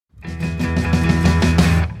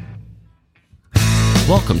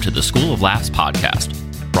Welcome to the School of Laughs podcast,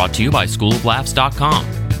 brought to you by schooloflaughs.com.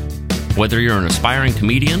 Whether you're an aspiring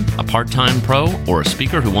comedian, a part-time pro, or a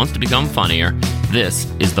speaker who wants to become funnier,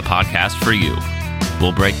 this is the podcast for you.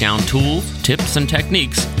 We'll break down tools, tips, and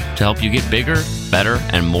techniques to help you get bigger, better,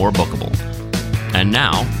 and more bookable. And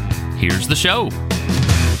now, here's the show.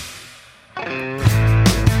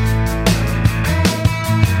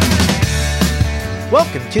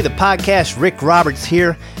 Welcome to the podcast. Rick Roberts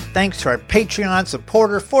here. Thanks to our Patreon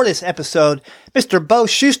supporter for this episode, Mr. Bo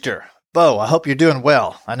Schuster. Bo, I hope you're doing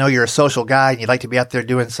well. I know you're a social guy and you'd like to be out there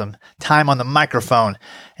doing some time on the microphone,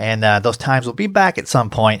 and those times will be back at some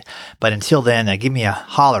point. But until then, give me a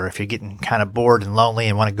holler if you're getting kind of bored and lonely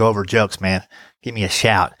and want to go over jokes, man. Give me a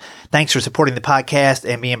shout. Thanks for supporting the podcast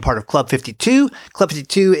and being part of Club 52. Club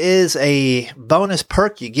 52 is a bonus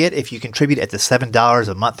perk you get if you contribute at the $7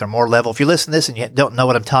 a month or more level. If you listen to this and you don't know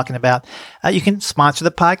what I'm talking about, you can sponsor the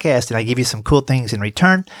podcast and I give you some cool things in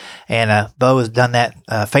return. And Bo has done that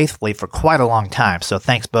faithfully for quite a long time. So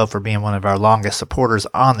thanks, Bo, for being one of our longest supporters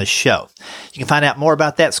on the show. You can find out more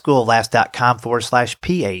about that,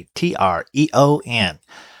 schooloflaughs.com/PATREON.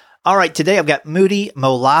 All right, today I've got Moody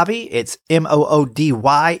Molavi. It's Moody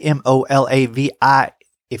Molavi.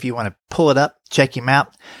 If you want to pull it up, check him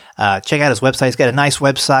out. Check out his website. He's got a nice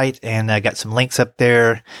website and got some links up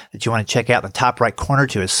there that you want to check out in the top right corner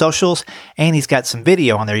to his socials. And he's got some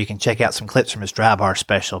video on there. You can check out some clips from his Dry Bar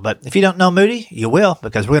special. But if you don't know Moody, you will,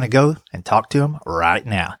 because we're going to go and talk to him right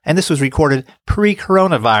now. And this was recorded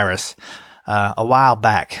pre-coronavirus a while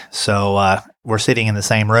back. So we're sitting in the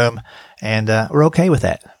same room and we're okay with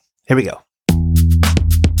that. Here we go.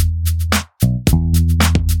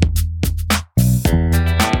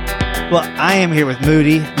 Well, I am here with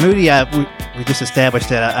Moody. Moody, we just established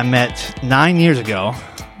that I met 9 years ago.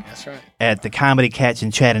 That's right. At the Comedy Catch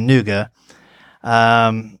in Chattanooga.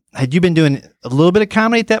 Had you been doing a little bit of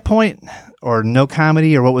comedy at that point, or no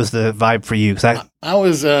comedy, or what was the vibe for you? I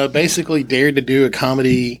was basically dared to do a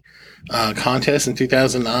comedy contest in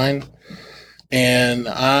 2009, and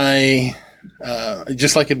I...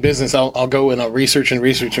 just like in business, I'll go and I'll research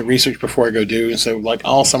before I go do. And so like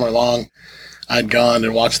all summer long, I'd gone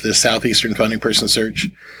and watched the Southeastern Funny Person Search,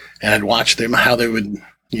 and I'd watch them, how they would,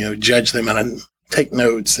 judge them, and I'd take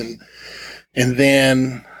notes. And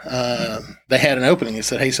then they had an opening and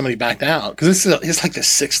said, hey, somebody backed out. Cause it's like the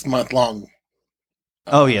 6 month long.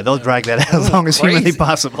 Oh yeah. They'll drag that out as long as humanly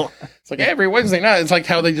possible. It's like every Wednesday night. It's like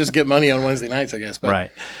how they just get money on Wednesday nights, I guess. But,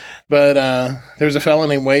 right. But there was a fellow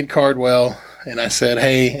named Wade Cardwell, and I said,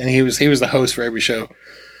 hey, and he was the host for every show.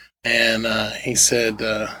 And he said,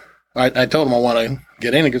 I told him I want to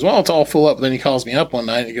get in. He goes, well, it's all full up. But then he calls me up one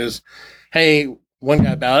night. And he goes, hey, one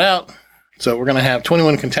guy bowed out, so we're going to have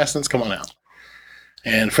 21 contestants come on out,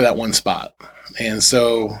 and for that one spot. And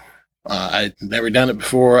so I'd never done it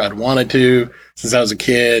before. I'd wanted to since I was a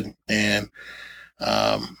kid, and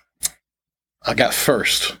I got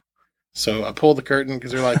first. So I pulled the curtain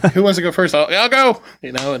because they're like, who wants to go first? I'll go,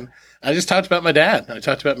 and I just talked about my dad. I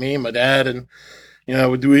talked about me and my dad, and, I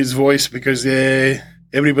would do his voice because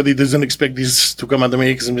everybody doesn't expect this to come out of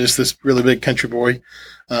me because I'm just this really big country boy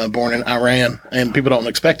born in Iran, and people don't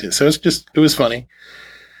expect it. So it was funny.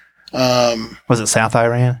 Was it South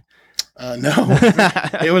Iran? No,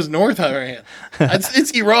 it was North Iran.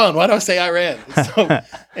 It's Iran. Why do I say Iran? So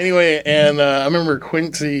anyway, and I remember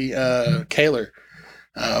Quincy Kaler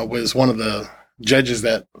was one of the judges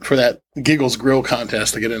for that Giggles Grill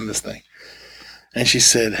contest to get into this thing. And she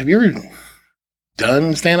said, have you ever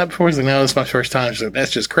done stand-up before? I was like, no, this is my first time. She's like,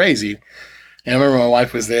 that's just crazy. And I remember my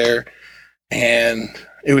wife was there, and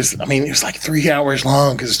it was like 3 hours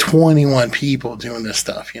long because 21 people doing this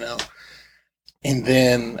stuff, And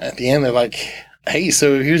then at the end, they're like, hey,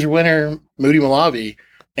 so here's your winner, Moody Molavi.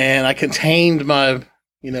 And I contained my,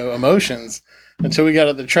 emotions until we got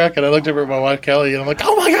at the truck, and I looked over at my wife, Kelly, and I'm like,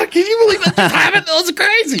 oh my God, can you believe that just happened? That was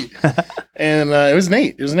crazy. And it was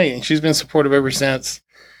neat. It was neat. And she's been supportive ever since.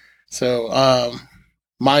 So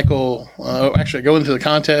Michael, actually, I go into the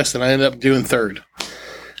contest, and I ended up doing third.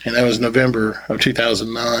 And that was November of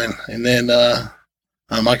 2009. And then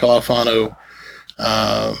Michael Alfano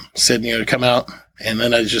said, to come out. And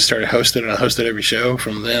then I just started hosting, and I hosted every show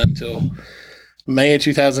from then until May of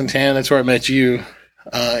 2010. That's where I met you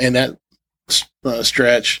in that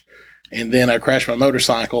stretch. And then I crashed my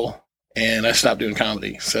motorcycle, and I stopped doing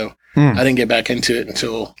comedy. So I didn't get back into it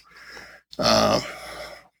until, it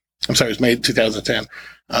was May 2010.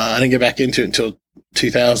 I didn't get back into it until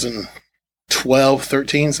 2012,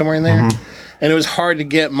 13, somewhere in there. Mm-hmm. And it was hard to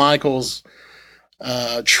get Michael's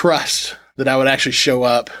trust that I would actually show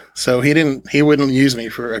up. So he wouldn't use me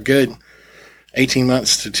for a good 18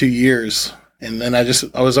 months to 2 years. And then I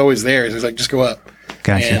was always there. So it was like, just go up.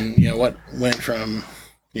 Gotcha. And, what went from,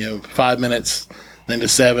 5 minutes, then to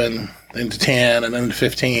 7, then to 10, and then to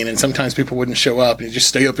 15. And sometimes people wouldn't show up, and you just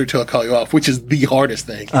stay up there till I call you off, which is the hardest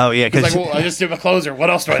thing. Oh, yeah. It's like, well, I just did my closer. What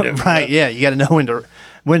else do I do? Right, yeah. You got to know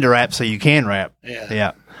when to rap so you can rap.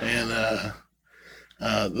 Yeah. And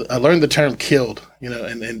I learned the term killed,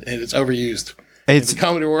 and it's overused. In the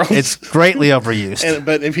comedy world. It's greatly overused.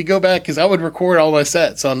 But if you go back, because I would record all my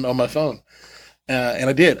sets on my phone. And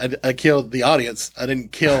I did. I killed the audience. I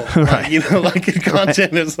didn't kill, right. like in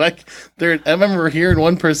content. It's like I remember hearing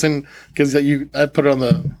one person, because I put it on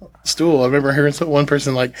the stool. I remember hearing one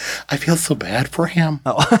person like, I feel so bad for him.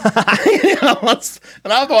 Oh.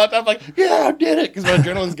 And I thought, I'm like, yeah, I did it because my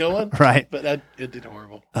adrenaline's going. Right. But it did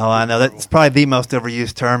horrible. Oh, I know. That's probably the most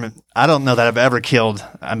overused term. I don't know that I've ever killed.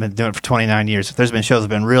 I've been doing it for 29 years. There's been shows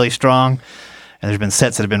that have been really strong, and there's been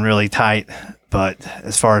sets that have been really tight. But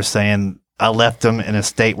as far as saying, I left them in a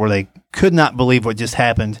state where they could not believe what just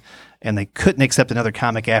happened, and they couldn't accept another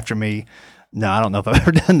comic after me. No, I don't know if I've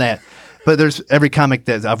ever done that. But there's every comic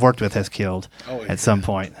that I've worked with has killed at some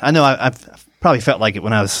point. I know I've probably felt like it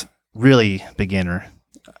when I was really beginner.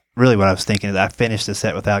 Really what I was thinking is I finished the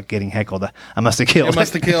set without getting heckled. I must have killed. You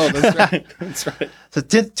must have killed. That's right. That's right. So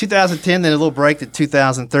 2010, then a little break to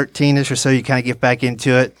 2013-ish or so, you kind of get back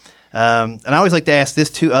into it. And I always like to ask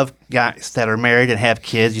this too of guys that are married and have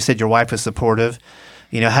kids. You said your wife was supportive.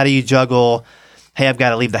 How do you juggle, hey, I've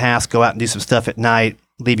got to leave the house, go out and do some stuff at night,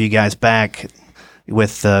 leave you guys back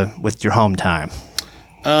with your home time?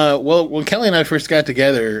 Well, when Kelly and I first got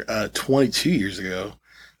together 22 years ago,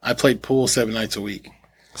 I played pool 7 nights a week.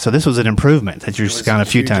 So this was an improvement that you're just gone a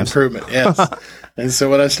few times. Improvement, yes. And so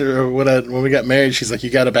when we got married, she's like, you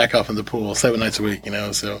got to back off in the pool 7 nights a week,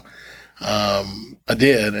 So I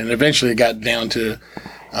did, and eventually it got down to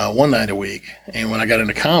 1 night a week. And when I got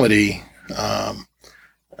into comedy,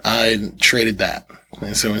 I traded that.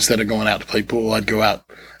 And so instead of going out to play pool, I'd go out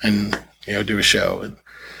and do a show.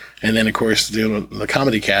 And then, of course, doing the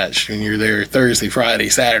Comedy Catch, when you're there Thursday, Friday,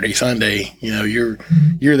 Saturday, Sunday,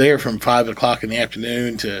 you're there from 5 o'clock in the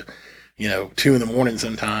afternoon to 2 in the morning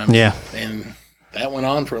sometimes. Yeah. And that went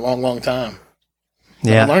on for a long, long time.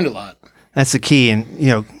 Yeah. I learned a lot. That's the key.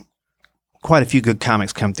 And, quite a few good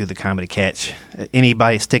comics come through the Comedy Catch.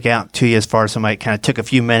 Anybody stick out to you as far as somebody kind of took a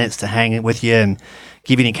few minutes to hang with you and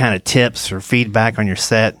give you any kind of tips or feedback on your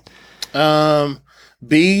set?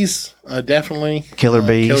 Bees, definitely. Killer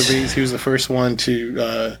Bees. Killer Bees. He was the first one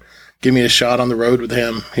to give me a shot on the road with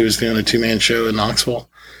him. He was doing a 2-man show in Knoxville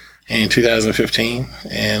in 2015.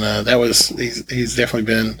 And he's definitely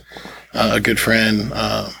been a good friend.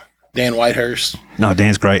 Dan Whitehurst. No,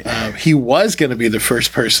 Dan's great. He was going to be the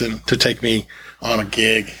first person to take me on a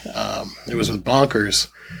gig. It was with Bonkers.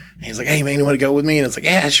 He's like, hey, man, you want to go with me? And it's like,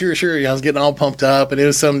 yeah, sure. I was getting all pumped up. And it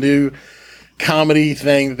was some new comedy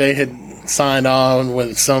thing that they had signed on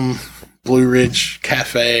with some Blue Ridge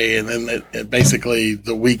Cafe. And then basically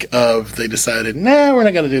the week of, they decided, nah, we're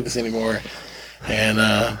not going to do this anymore.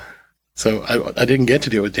 And so I didn't get to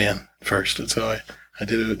do it with Dan first. And so I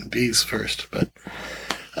did it with Bees first. But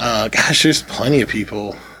gosh, there's plenty of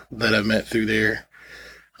people that I've met through there.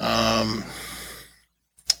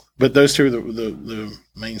 But those two are the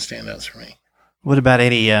main standouts for me. What about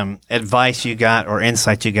any advice you got or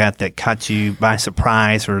insight you got that caught you by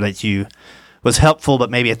surprise or that you was helpful, but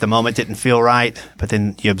maybe at the moment didn't feel right, but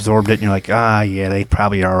then you absorbed it and you're like, yeah, they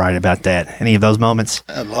probably are right about that. Any of those moments?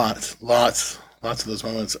 Lots of those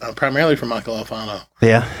moments, primarily from Michael Alfano.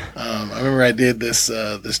 Yeah. I remember I did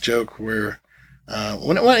this joke where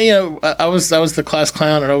when I was the class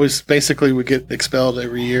clown and I always basically would get expelled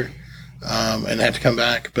every year and have to come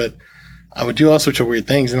back, but I would do all sorts of weird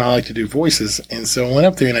things and I like to do voices. And so I went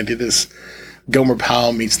up there and I did this Gomer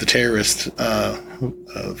Pyle meets the terrorist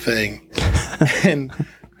thing. and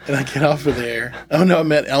I get off of there. Oh no, I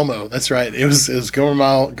met Elmo. That's right. It was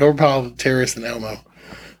Gomer Pyle, terrorist, and Elmo.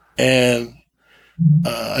 And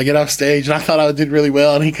I get off stage and I thought I did really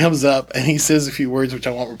well. And he comes up and he says a few words, which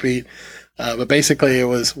I won't repeat. But basically it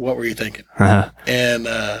was, what were you thinking? Uh-huh. And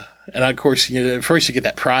of course, at first you get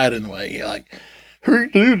that pride in the way. You're like, who are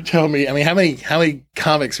you to tell me? I mean, how many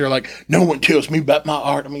comics are like, no one tells me about my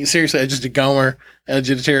art? I mean, seriously, I just did Gomer, and I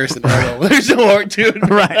did a terrorist, and there's no art to it.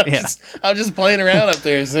 Right, I'm just playing around up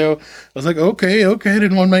there. So I was like, okay. I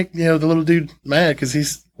didn't want to make, the little dude mad because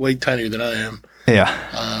he's way tinier than I am.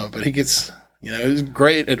 Yeah. But he gets, it was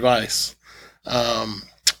great advice.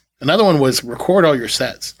 Another one was record all your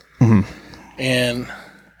sets. Mm-hmm. And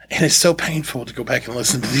it's so painful to go back and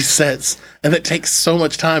listen to these sets. And it takes so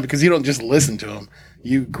much time because you don't just listen to them.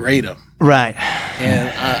 you grade them. Right. And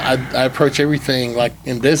I approach everything like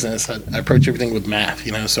in business. I approach everything with math,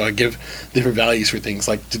 So I give different values for things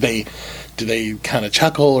like do they kind of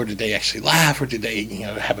chuckle, or did they actually laugh, or did they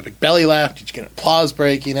have a big belly laugh? Did you get an applause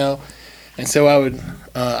break? And so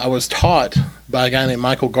I was taught by a guy named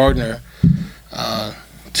Michael Gardner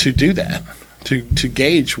to do that, to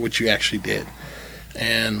gauge what you actually did.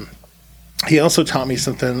 And he also taught me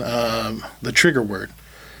something, the trigger word.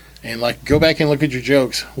 And like, go back and look at your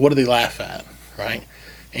jokes. What do they laugh at, right?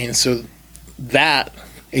 And so that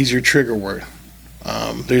is your trigger word.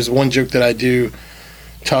 There's one joke that I do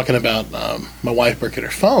talking about my wife breaking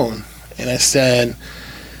her phone, and I said,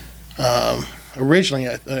 originally,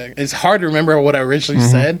 it's hard to remember what I originally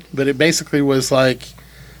said, but it basically was like,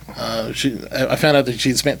 I found out that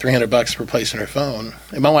she'd spent $300 replacing her phone,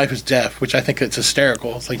 and my wife is deaf, which I think it's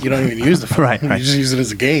hysterical. It's like you don't even use the phone, right. You just use it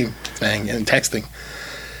as a game thing and texting.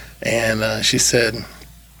 And she said,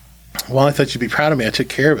 well, I thought you'd be proud of me. I took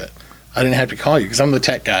care of it. I didn't have to call you because I'm the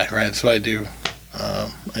tech guy, right? That's what I do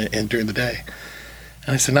and during the day.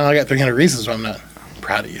 And I said, no, I got 300 reasons why I'm not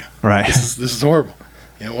proud of you. Right. This is horrible.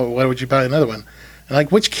 Why would you buy another one? And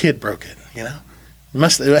like, which kid broke it?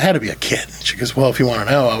 It had to be a kid. She goes, well, if you want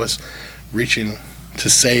to know, I was reaching to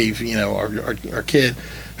save, our kid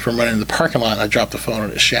from running in the parking lot, and I dropped the phone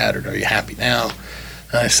and it shattered. Are you happy now?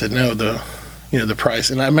 And I said, no, the price.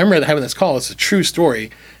 And I remember having this call. It's a true story.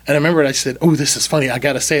 And I remember I said, oh, this is funny. I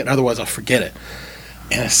got to say it. Otherwise I'll forget it.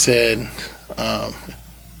 And I said,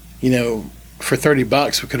 for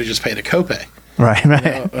 $30, we could have just paid a copay. Right.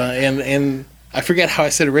 And I forget how I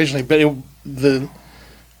said originally, but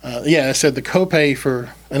I said the copay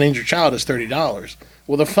for an injured child is $30.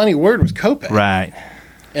 Well, the funny word was copay. Right.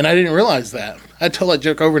 And I didn't realize that. I told that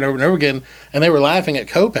joke over and over and over again, and they were laughing at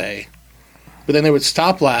copay, but then they would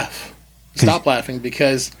stop laughing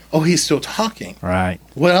because, he's still talking. Right.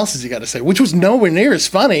 What else has he got to say? Which was nowhere near as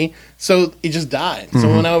funny, so he just died. Mm-hmm.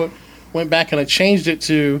 So when I went back and I changed it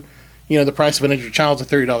to, the price of an injured child's a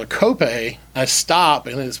 $30 copay, I stop,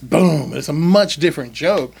 and it's boom. It's a much different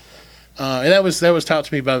joke. And that was taught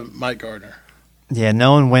to me by Mike Gardner. Yeah,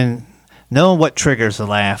 knowing what triggers a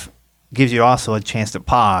laugh gives you also a chance to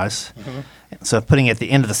pause. Mm-hmm. So putting it at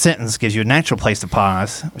the end of the sentence gives you a natural place to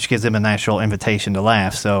pause, which gives them a natural invitation to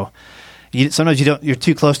laugh. So sometimes you're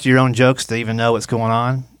too close to your own jokes to even know what's going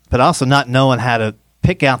on, but also not knowing how to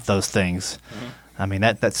pick out those things. Mm-hmm. I mean,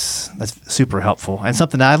 that's super helpful. And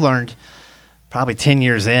something that I learned probably 10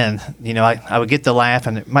 years in, I would get the laugh,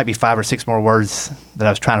 and it might be 5 or 6 more words that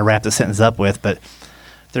I was trying to wrap the sentence up with, but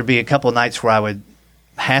there'd be a couple of nights where I would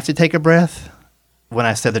have to take a breath when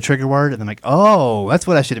I said the trigger word, and I'm like, oh, that's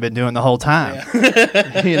what I should have been doing the whole time.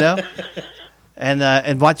 Yeah.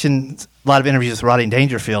 And watching a lot of interviews with Rodney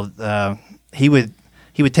Dangerfield, he would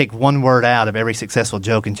take one word out of every successful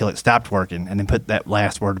joke until it stopped working, and then put that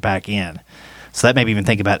last word back in. So that made me even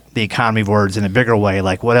think about the economy of words in a bigger way,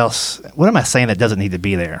 like what am I saying that doesn't need to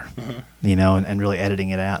be there, mm-hmm. And really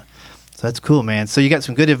editing it out. So that's cool, man. So you got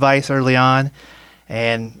some good advice early on,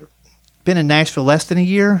 and been in Nashville less than a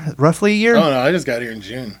year, roughly a year? Oh, no, I just got here in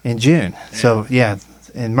June. In June. Yeah. So,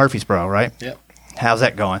 in Murfreesboro, right? Yep. How's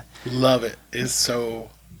that going? Love it. It's so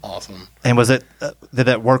awesome. And was it, did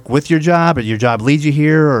that work with your job, or did your job lead you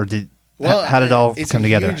here, or how did it all come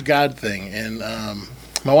together? It's a huge God thing, and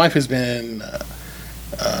my wife has been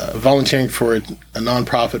volunteering for a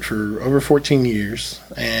nonprofit for over 14 years,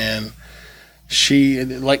 and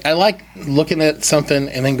I like looking at something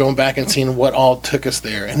and then going back and seeing what all took us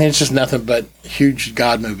there, and it's just nothing but huge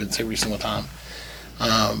God movements every single time.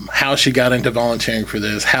 How she got into volunteering for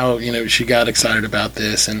this, how she got excited about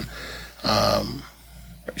this, and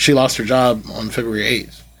she lost her job on February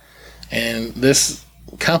 8th, and this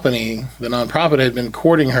company, the nonprofit, had been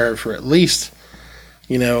courting her for at least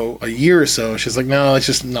a year or so. She's like, no, it's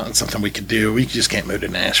just not something we could do. We just can't move to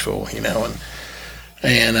Nashville,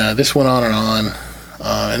 and this went on and on.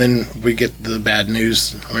 And then we get the bad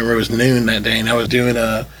news. I remember it was noon that day, and I was doing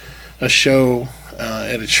a show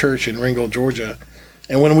at a church in Ringgold, Georgia.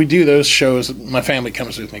 And when we do those shows, my family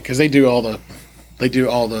comes with me because they do all the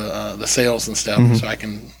sales and stuff, mm-hmm. so I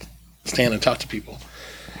can stand and talk to people.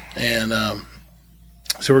 And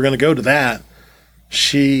so we're going to go to that.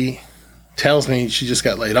 She tells me she just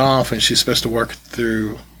got laid off, and she's supposed to work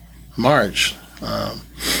through March.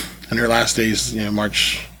 And her last day is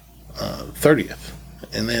March 30th.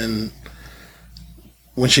 And then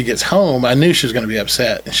when she gets home, I knew she was going to be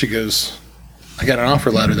upset. And she goes, I got an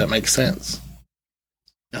offer letter that makes sense.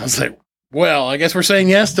 And I was like, well, I guess we're saying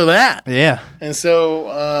yes to that. Yeah. And so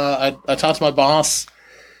I talked to my boss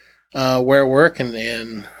where I work,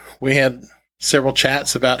 and we had several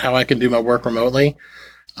chats about how I can do my work remotely.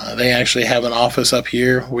 They actually have an office up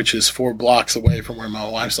here, which is 4 blocks away from where my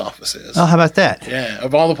wife's office is. Oh, how about that? Yeah,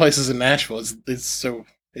 of all the places in Nashville,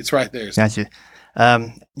 it's right there. Gotcha.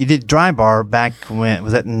 You did Dry Bar back when?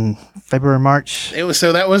 Was that in February, March? It was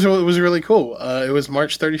it was really cool. It was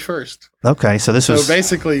March 31st. Okay, so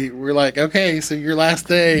basically we're like, okay, so your last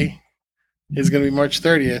day is going to be March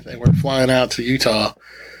 30th, and we're flying out to Utah,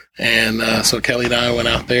 and so Kelly and I went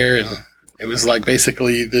out there, and it was like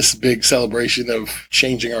basically this big celebration of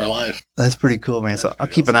changing our life. That's pretty cool, man. So I'll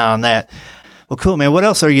keep an eye on that. Well, cool, man. What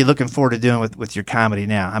else are you looking forward to doing with your comedy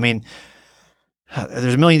now? I mean,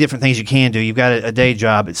 there's a million different things you can do. You've got a day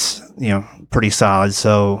job. It's, pretty solid.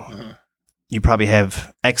 So you probably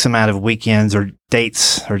have X amount of weekends or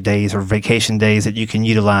dates or days or vacation days that you can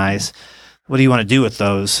utilize. What do you want to do with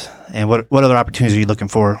those? And what other opportunities are you looking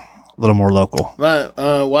for a little more local?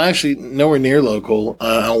 Well, actually, nowhere near local.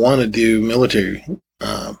 I want to do military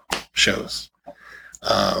shows.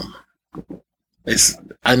 I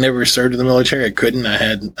never served in the military. I couldn't. I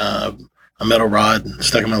had a metal rod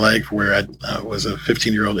stuck in my leg where I was a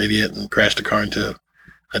 15-year-old idiot and crashed a car into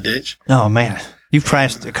a ditch. Oh, man. You've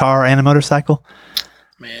crashed a car and a motorcycle?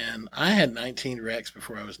 Man, I had 19 wrecks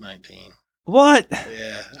before I was 19. What?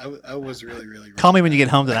 Yeah, I was really, really, really Call me when you get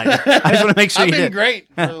home tonight. I just want to make sure I've you been did. great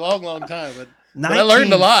for a long, long time, but I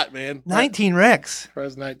learned a lot, man. 19 wrecks. I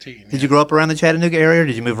was 19. Did you grow up around the Chattanooga area, or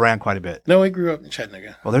did you move around quite a bit? No, I grew up in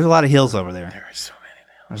Chattanooga. Well, there's a lot of hills over there. There are so many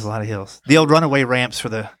hills. There's a lot of hills. The old runaway ramps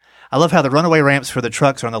I love how the runaway ramps for the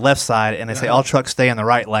trucks are on the left side, and they say all trucks stay in the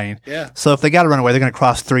right lane. Yeah. So if they got to run away, they're going to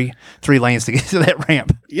cross three lanes to get to that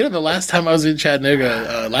ramp. The last time I was in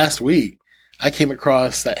Chattanooga last week, I came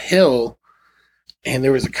across that hill, and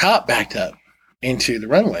there was a cop backed up into the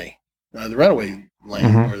runway lane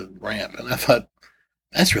or the ramp, and I thought,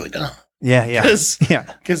 that's really dumb. Yeah.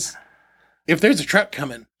 Because if there's a truck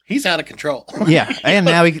coming, he's out of control. Yeah, and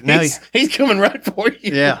now he's coming right for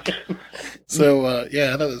you. Yeah. So I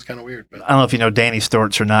thought it was kind of weird. But I don't know if you know Danny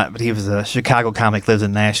Storch or not, but he was a Chicago comic, lives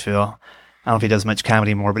in Nashville. I don't know if he does much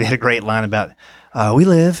comedy anymore, but he had a great line about, we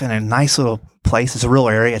live in a nice little place. It's a rural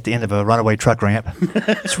area at the end of a runaway truck ramp.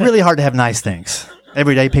 It's really hard to have nice things.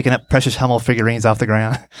 Every day picking up Precious Hummel figurines off the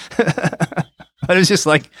ground. But it's just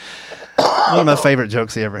like one of my favorite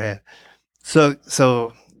jokes he ever had.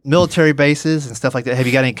 So military bases and stuff like that. Have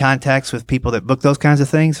you got any contacts with people that book those kinds of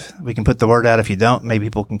things? We can put the word out if you don't. Maybe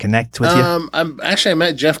people can connect with you. I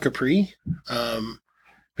met Jeff Capri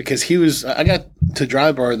because I got to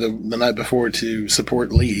Dry Bar the night before to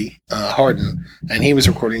support Lee Harden, and he was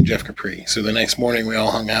recording Jeff Capri. So the next morning we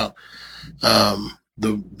all hung out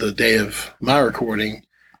the day of my recording,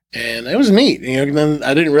 and it was neat. And then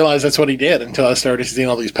I didn't realize that's what he did until I started seeing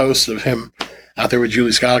all these posts of him out there with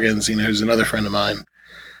Julie Scoggins, who's another friend of mine.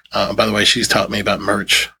 By the way, she's taught me about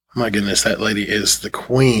merch. My goodness, that lady is the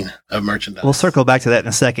queen of merchandise. We'll circle back to that in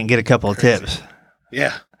a second, get a couple of tips.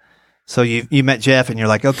 Yeah. So you met Jeff and you're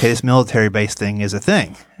like, okay, this military base thing is a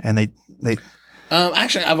thing. And they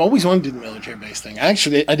actually, I've always wanted to do the military base thing.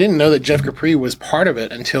 Actually, I didn't know that Jeff Capri was part of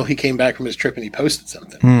it until he came back from his trip and he posted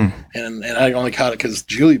something. And I only caught it because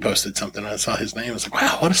Julie posted something. And I saw his name. I was like,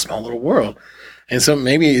 wow, what a small little world. And so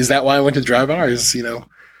maybe, is that why I went to Dry Bars,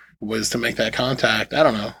 was to make that contact? I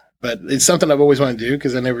don't know. But it's something I've always wanted to do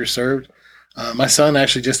because I never served. My son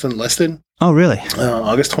actually just enlisted. Oh, really?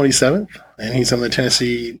 August 27th. And he's in the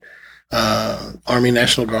Tennessee Army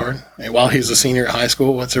National Guard. And while he's a senior at high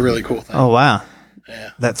school, it's a really cool thing. Oh, wow.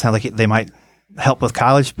 Yeah. That sounds like they might help with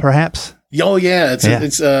college, perhaps? Oh, yeah.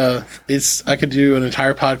 It's I could do an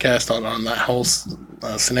entire podcast on that whole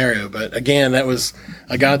scenario. But again, that was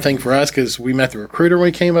a God thing for us because we met the recruiter when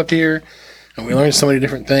we came up here. And we learned so many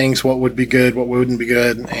different things, what would be good, what wouldn't be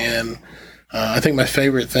good. And I think my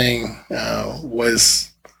favorite thing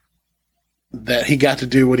was that he got to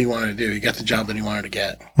do what he wanted to do. He got the job that he wanted to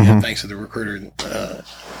get, thanks to the recruiter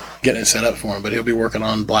getting it set up for him. But he'll be working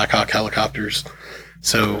on Black Hawk helicopters.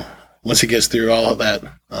 So once he gets through all of that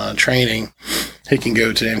training, he can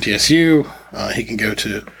go to MTSU, he can go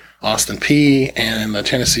to Austin P, and in the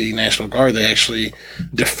Tennessee National Guard, they actually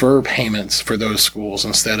defer payments for those schools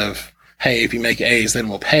instead of, hey, if you make A's, then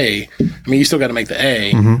we'll pay. I mean, you still got to make the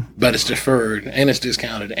A, but it's deferred and it's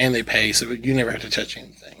discounted and they pay, so you never have to touch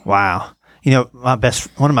anything. Wow. One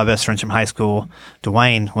of my best friends from high school,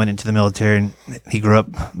 Dwayne, went into the military and he grew up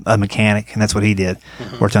a mechanic, and that's what he did.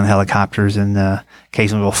 Worked on helicopters, and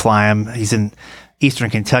occasionally we'll fly him. He's in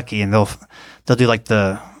Eastern Kentucky, and they'll do like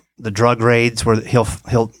the drug raids where he'll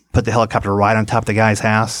put the helicopter right on top of the guy's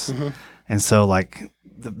house, and so like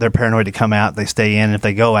they're paranoid to come out. They stay in, and if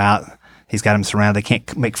they go out, He's got them surrounded. They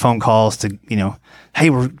can't make phone calls to, hey,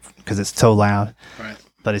 because it's so loud. Right.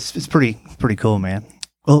 But it's pretty cool, man.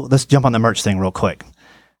 Well, let's jump on the merch thing real quick.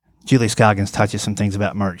 Julie Scoggins taught you some things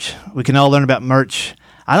about merch. We can all learn about merch.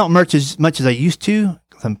 I don't merch as much as I used to.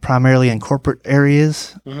 I'm primarily in corporate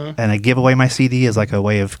areas, and I give away my CD as like a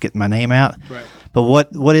way of getting my name out. Right. But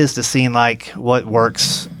what is the scene like? What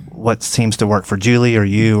works? What seems to work for Julie or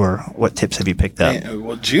you, or what tips have you picked up?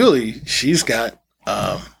 Well, Julie, she's got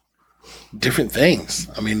different things.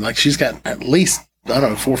 I mean, like she's got at least,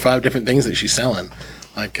 4 or 5 different things that she's selling.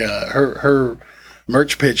 Like her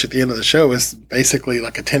merch pitch at the end of the show is basically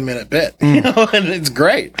like a 10-minute bit, and it's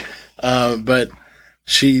great. But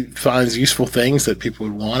she finds useful things that people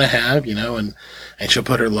would want to have, and she'll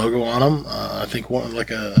put her logo on them. I think one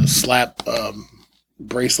like a slap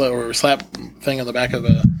bracelet or a slap thing on the back of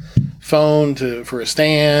a phone for a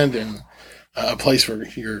stand, and a place for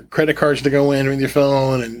your credit cards to go in with your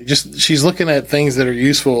phone, and just she's looking at things that are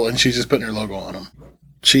useful, and she's just putting her logo on them.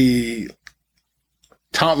 She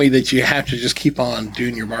taught me that you have to just keep on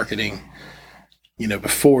doing your marketing,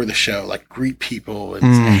 before the show, like greet people and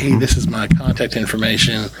say, hey, this is my contact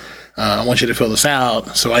information. I want you to fill this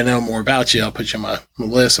out so I know more about you. I'll put you on my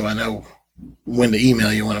list so I know when to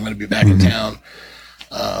email you when I'm going to be back in town.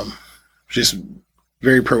 Just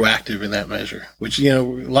very proactive in that measure, which, a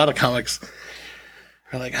lot of comics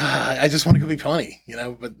are like, I just want to go be funny,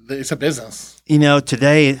 but it's a business.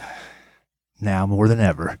 Today, now more than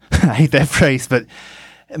ever, I hate that phrase, but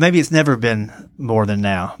maybe it's never been more than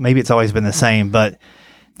now. Maybe it's always been the same, but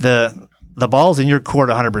the ball's in your court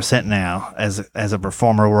 100% now as a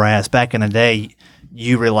performer, whereas back in the day,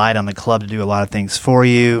 you relied on the club to do a lot of things for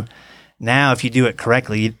you. Now, if you do it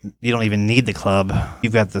correctly, you don't even need the club.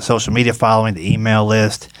 You've got the social media following, the email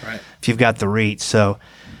list, right. If you've got the reach. So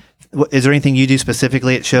is there anything you do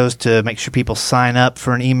specifically at shows to make sure people sign up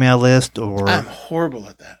for an email list? Or I'm horrible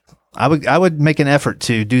at that. I would make an effort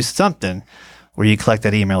to do something where you collect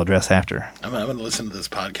that email address after. I'm going to listen to this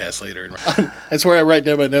podcast later. That's where I write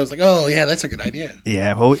down my notes like, oh, yeah, that's a good idea.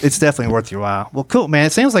 Yeah, well, it's definitely worth your while. Well, cool, man.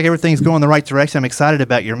 It seems like everything's going the right direction. I'm excited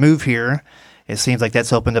about your move here. It seems like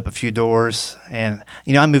that's opened up a few doors. And,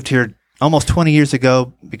 I moved here almost 20 years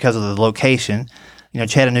ago because of the location.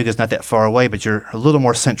 Chattanooga's not that far away, but you're a little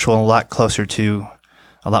more central and a lot closer to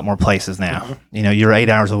a lot more places now. Mm-hmm. You're 8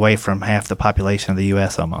 hours away from half the population of the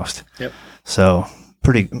U.S. almost. Yep. So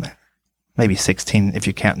maybe 16 if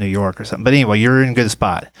you count New York or something. But anyway, you're in a good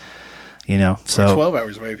spot, so. Or 12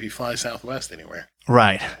 hours away if you fly Southwest anywhere.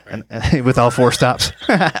 Right. And with all 4 stops.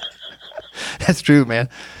 That's true, man.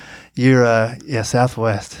 You're,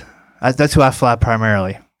 Southwest. That's who I fly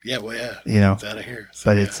primarily. Yeah, well, yeah. It's out of here. So,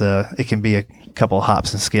 but it can be a couple of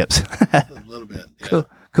hops and skips. A little bit. Yeah.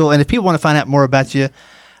 Cool. And if people want to find out more about you,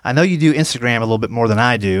 I know you do Instagram a little bit more than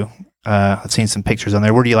I do. I've seen some pictures on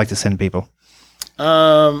there. Where do you like to send people?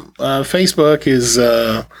 Facebook is,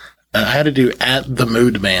 I had to do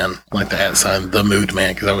 @TheMoodMan, like the @ The Mood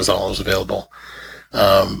Man, because that was always available.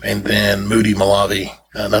 And then Moody Malavi,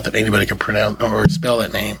 not that anybody can pronounce or spell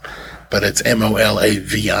that name, but it's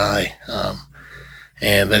Molavi.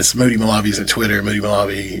 And that's Moody Malavi's at Twitter. Moody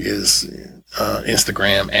Malavi is,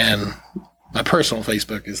 Instagram, and my personal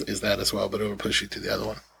Facebook is that as well, but it'll push you to the other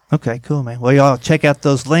one. Okay, cool, man. Well, y'all check out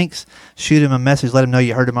those links, shoot him a message, let him know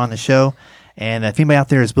you heard him on the show. And if anybody out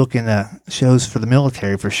there is booking shows for the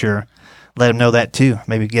military, for sure, let him know that too.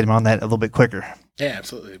 Maybe get him on that a little bit quicker. Yeah,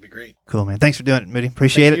 absolutely. It'd be great. Cool, man. Thanks for doing it, Moody.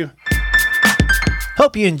 Appreciate it.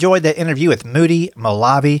 Hope you enjoyed that interview with Moody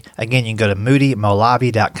Malavi. Again, you can go to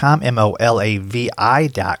moodymalavi.com, MOLAVI.com,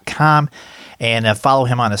 and follow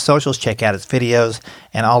him on the socials. Check out his videos,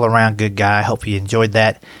 and all around good guy. Hope you enjoyed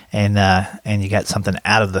that, and you got something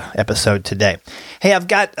out of the episode today. Hey, I've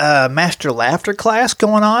got a Master Laughter class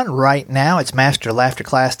going on right now. It's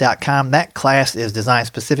masterlaughterclass.com. That class is designed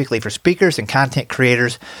specifically for speakers and content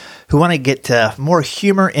creators who want to get more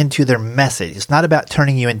humor into their message. It's not about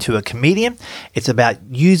turning you into a comedian. It's about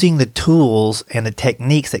using the tools and the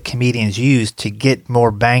techniques that comedians use to get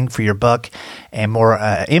more bang for your buck and more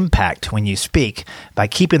impact when you speak by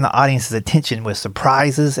keeping the audience's attention with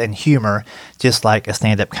surprises and humor, just like a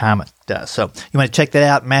stand-up comic does. So you want to check that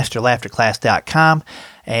out, masterlaughterclass.com.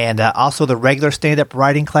 And also the regular stand-up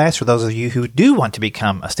writing class for those of you who do want to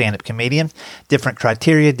become a stand-up comedian. Different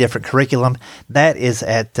criteria, different curriculum. That is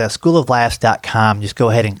at schooloflaughs.com. Just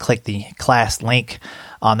go ahead and click the class link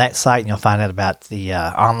on that site, and you'll find out about the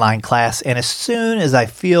online class. And as soon as I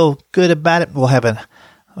feel good about it, we'll have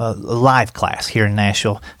a live class here in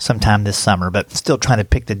Nashville sometime this summer, but still trying to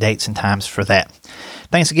pick the dates and times for that.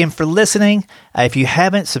 Thanks again for listening. If you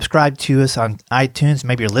haven't subscribed to us on iTunes,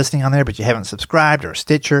 maybe you're listening on there, but you haven't subscribed, or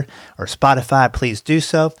Stitcher or Spotify, please do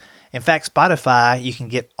so. In fact, Spotify, you can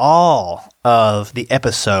get all of the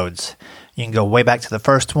episodes. You can go way back to the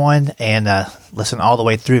first one and listen all the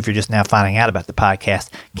way through if you're just now finding out about the podcast.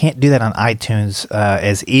 Can't do that on iTunes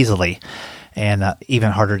as easily, and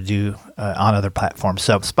even harder to do on other platforms.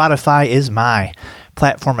 So Spotify is my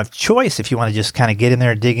platform of choice if you want to just kind of get in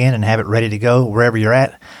there, dig in, and have it ready to go wherever you're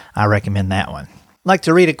at. I recommend that one. I'd like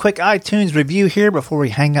to read a quick iTunes review here before we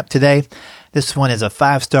hang up today. This one is a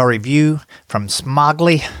 5-star review from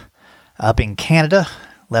Smogley up in Canada,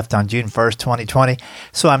 left on June 1st, 2020.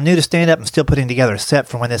 So I'm new to stand-up and still putting together a set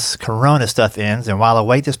for when this Corona stuff ends. And while I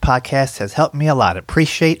wait, this podcast has helped me a lot.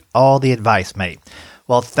 Appreciate all the advice, mate.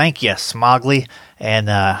 Well, thank you, Smogley. And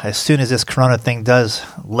as soon as this Corona thing does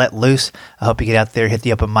let loose, I hope you get out there, hit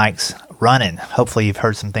the open mics running. Hopefully you've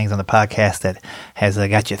heard some things on the podcast that has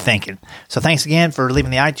got you thinking. So thanks again for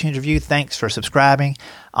leaving the iTunes review. Thanks for subscribing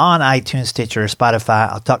on iTunes, Stitcher, or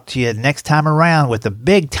Spotify. I'll talk to you next time around with a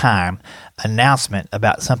big-time announcement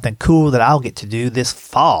about something cool that I'll get to do this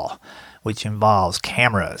fall, which involves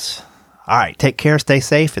cameras. All right, take care, stay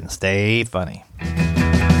safe, and stay funny.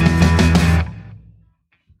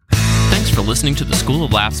 Thanks for listening to the School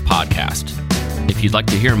of Laughs podcast. If you'd like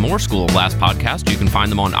to hear more School of Laughs podcasts, you can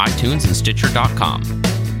find them on iTunes and Stitcher.com.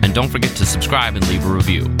 And don't forget to subscribe and leave a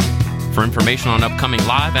review. For information on upcoming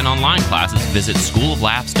live and online classes, visit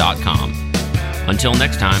schooloflaughs.com. Until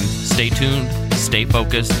next time, stay tuned, stay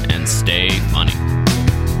focused, and stay funny.